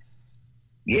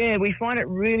 Yeah, we find it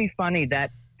really funny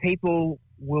that people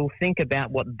will think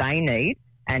about what they need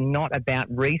and not about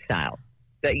resale.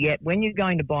 But yet when you're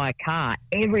going to buy a car,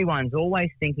 everyone's always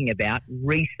thinking about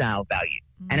resale value.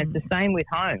 And it's the same with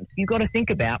homes. You've got to think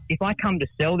about, if I come to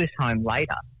sell this home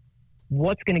later,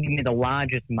 what's going to give me the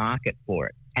largest market for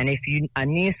it? And if you are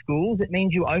near schools, it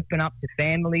means you open up to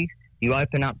families, you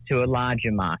open up to a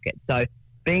larger market. So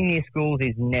being near schools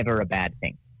is never a bad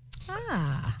thing.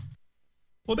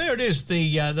 Well, there it is.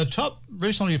 The top,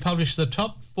 recently published the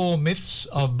top 4 myths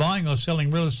of buying or selling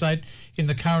real estate in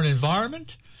the current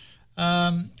environment.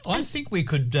 I think we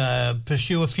could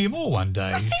pursue a few more one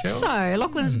day. I think so.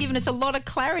 Lachlan's given us a lot of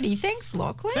clarity. Thanks,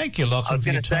 Lachlan. Thank you, Lachlan. I was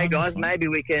going to say, guys, maybe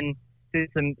we can do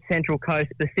some Central Coast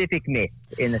specific myths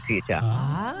in the future.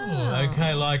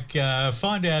 Okay, like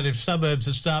find out if suburbs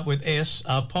that start with S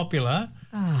are popular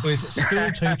with school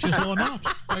teachers or not.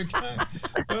 Okay.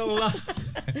 Well,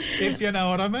 if you know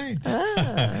what I mean.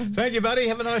 Thank you, buddy.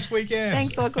 Have a nice weekend.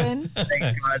 Thanks, Lachlan.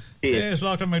 Thanks, guys. Cheers. There's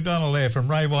Lachlan McDonald there from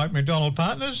Ray White McDonald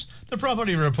Partners, the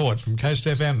property report from Coast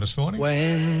FM this morning.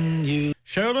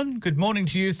 Sherilyn, good morning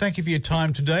to you. Thank you for your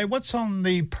time today. What's on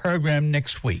the program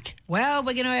next week? Well,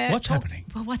 we're going to What's happening?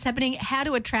 Well, what's happening? How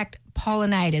to attract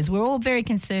pollinators. We're all very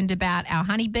concerned about our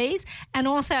honeybees and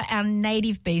also our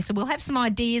native bees. So we'll have some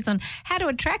ideas on how to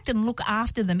attract and look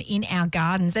after them in our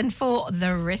gardens and for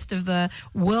the rest of the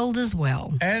world as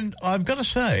well. And I've got to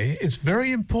say, it's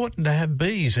very important to have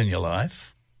bees in your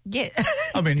life. Yeah.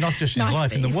 I mean, not just in Nice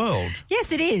life, in bees. the world.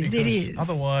 Yes, it is. It Because is.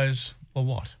 Otherwise, well,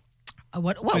 what?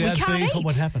 Well, we Without can't bees, eat. what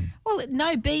would happen? Well,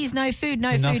 no bees, no food,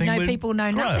 no Nothing food, no would people, no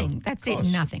grow. nothing. That's Of it,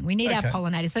 course. nothing. We need our Okay.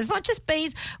 pollinators. So it's not just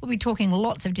bees. We'll be talking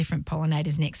lots of different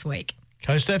pollinators next week.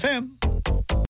 Coast FM.